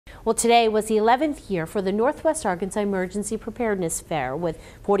Well, today was the 11th year for the Northwest Arkansas Emergency Preparedness Fair with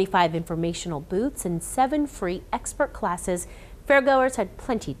 45 informational booths and 7 free expert classes. Fairgoers had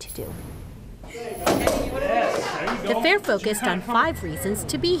plenty to do. The fair focused on 5 reasons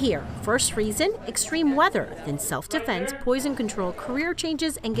to be here. First reason, extreme weather, then self-defense, poison control, career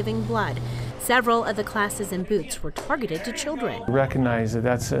changes, and giving blood. Several of the classes and booths were targeted to children. We recognize that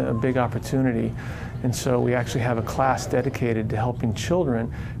that's a big opportunity, and so we actually have a class dedicated to helping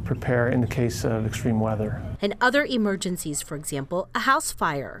children prepare in the case of extreme weather. And other emergencies, for example, a house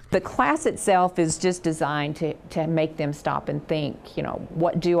fire. The class itself is just designed to make them stop and think,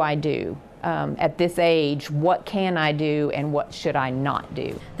 what do I do? At this age, what can I do and what should I not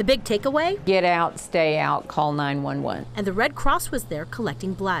do? The big takeaway? Get out, stay out, call 911. And the Red Cross was there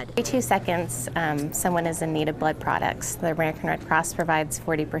collecting blood. Every 2 seconds, someone is in need of blood products. The American Red Cross provides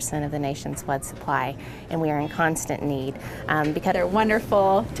 40% of the nation's blood supply, and we are in constant need. Because they're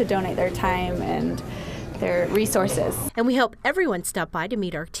wonderful to donate their time and their resources. And we hope everyone stop by to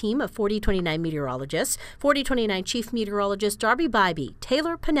meet our team of 4029 meteorologists. 4029 Chief Meteorologist Darby Bybee,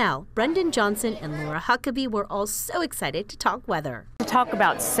 Taylor Pennell, Brendan Johnson, and Laura Huckabee were all so excited to talk weather. To talk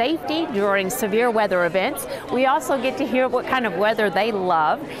about safety during severe weather events. We also get to hear what kind of weather they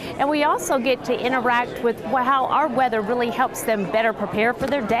love, and we also get to interact with how our weather really helps them better prepare for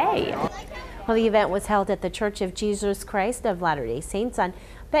their day. Well, the event was held at the Church of Jesus Christ of Latter-day Saints in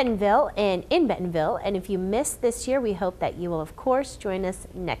Bentonville, and if you missed this year, we hope that you will, of course, join us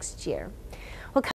next year.